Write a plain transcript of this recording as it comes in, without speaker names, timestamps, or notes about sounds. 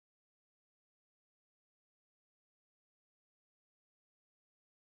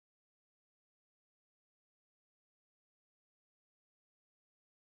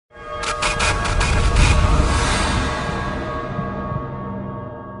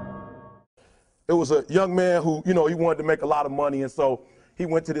it was a young man who, he wanted to make a lot of money, and so he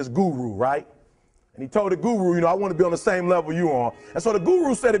went to this guru, right? And he told the guru, I want to be on the same level you're on. And so the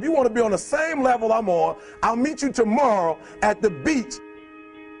guru said, if you want to be on the same level I'm on, I'll meet you tomorrow at the beach.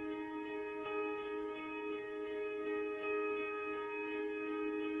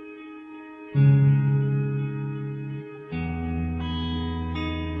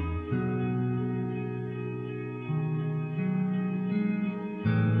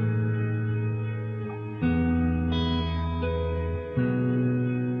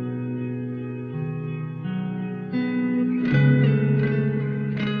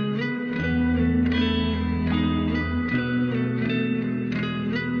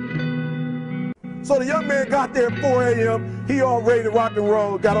 So the young man got there at 4 a.m. He all ready to rock and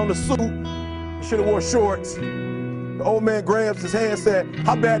roll, got on the suit. He should have wore shorts. The old man grabs his hand and said,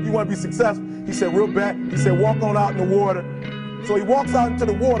 how bad do you want to be successful? He said, real bad. He said, walk on out in the water. So he walks out into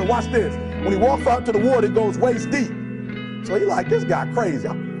the water. Watch this. When he walks out into the water, it goes waist deep. So he like, this guy crazy.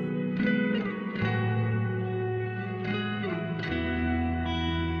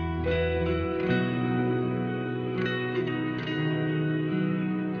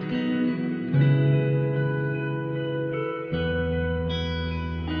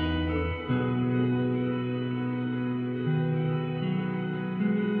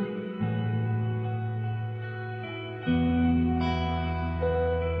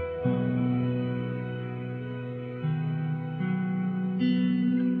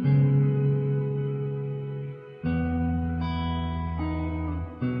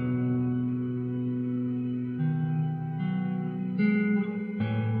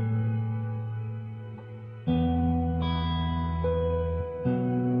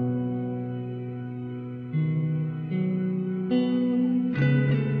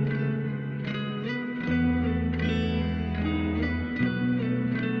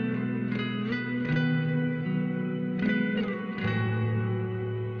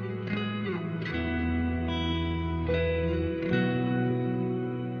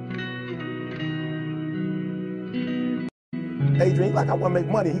 Adrian, like, I want to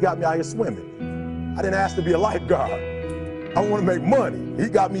make money. He got me out here swimming. I didn't ask to be a lifeguard. I want to make money. He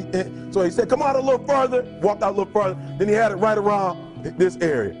got me in. So he said, come out a little further. Walked out a little further. Then he had it right around this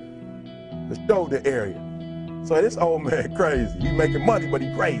area, the shoulder area. So this old man crazy. He making money, but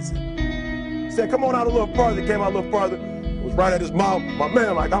he crazy. He said, come on out a little further. He came out a little further. It was right at his mouth. My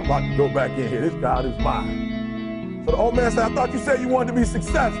man like, I'm about to go back in here. This guy is mine. So the old man said, I thought you said you wanted to be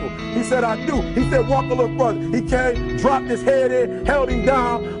successful. He said, I do. He said, walk a little further. He came, dropped his head in, held him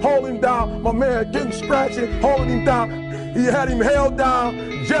down, hold him down. My man getting scratching, holding him down. He had him held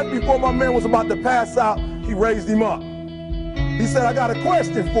down. Just before my man was about to pass out, he raised him up. He said, I got a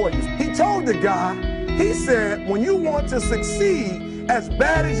question for you. He told the guy, he said, when you want to succeed as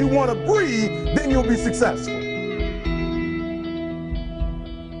bad as you want to breathe, then you'll be successful.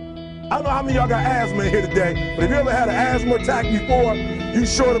 I don't know how many of y'all got asthma in here today, but if you ever had an asthma attack before, you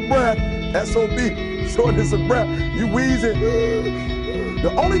short of breath, SOB, shortness of breath, you wheezing.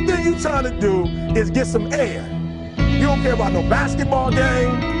 The only thing you trying to do is get some air. You don't care about no basketball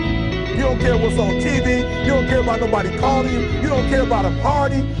game. You don't care what's on TV. You don't care about nobody calling you. You don't care about a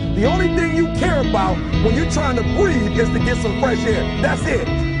party. The only thing you care about when you're trying to breathe is to get some fresh air. That's it.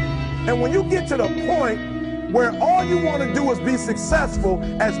 And when you get to the point where all you want to do is be successful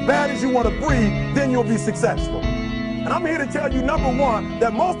as bad as you want to breathe, then you'll be successful. And I'm here to tell you, number one,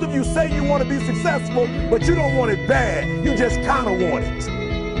 that most of you say you want to be successful, but you don't want it bad. You just kind of want it.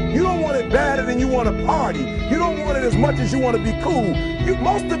 You don't want it badder than you want to party. You don't want it as much as you want to be cool.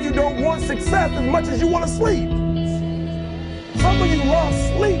 Most of you don't want success as much as you want to sleep. Some of you love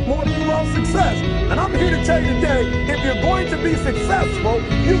sleep more than you love success. And I'm here to tell you today, if you're going to be successful,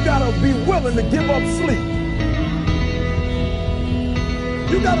 you got to be willing to give up sleep.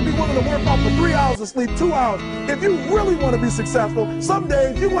 You got to be willing to work off for 3 hours of sleep, 2 hours. If you really want to be successful, some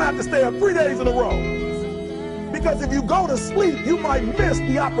days you're going to have to stay up 3 days in a row. Because if you go to sleep, you might miss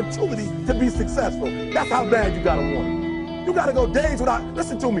the opportunity to be successful. That's how bad you got to want it. You got to go days without,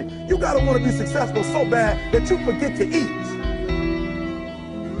 listen to me, you got to want to be successful so bad that you forget to eat.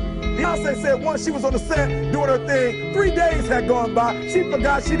 Beyonce said once she was on the set doing her thing, 3 days had gone by, she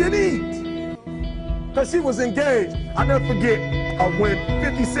forgot she didn't eat. Because she was engaged. I never forget when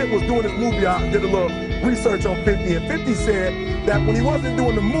 50 Cent was doing his movie, I did a little research on 50, and 50 said that when he wasn't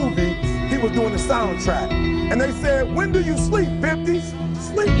doing the movie, he was doing the soundtrack. And they said, when do you sleep, 50?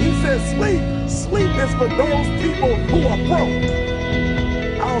 Sleep. He said, sleep. Sleep is for those people who are broke.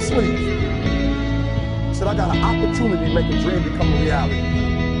 I don't sleep. He said, I got an opportunity to make a dream become a reality.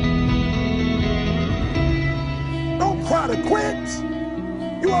 Don't cry to quit.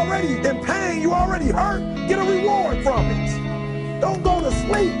 You already in pain, you already hurt. Get a reward from it. Don't go to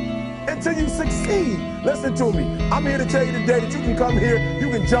sleep until you succeed. Listen to me. I'm here to tell you today that you can come here,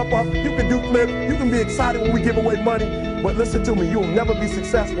 you can jump up, you can do flips, you can be excited when we give away money. But listen to me, you'll never be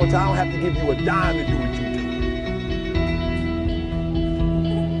successful until I don't have to give you a dime to do what you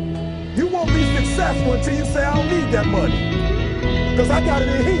do. You won't be successful until you say, I don't need that money, because I got it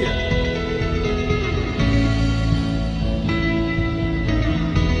in here.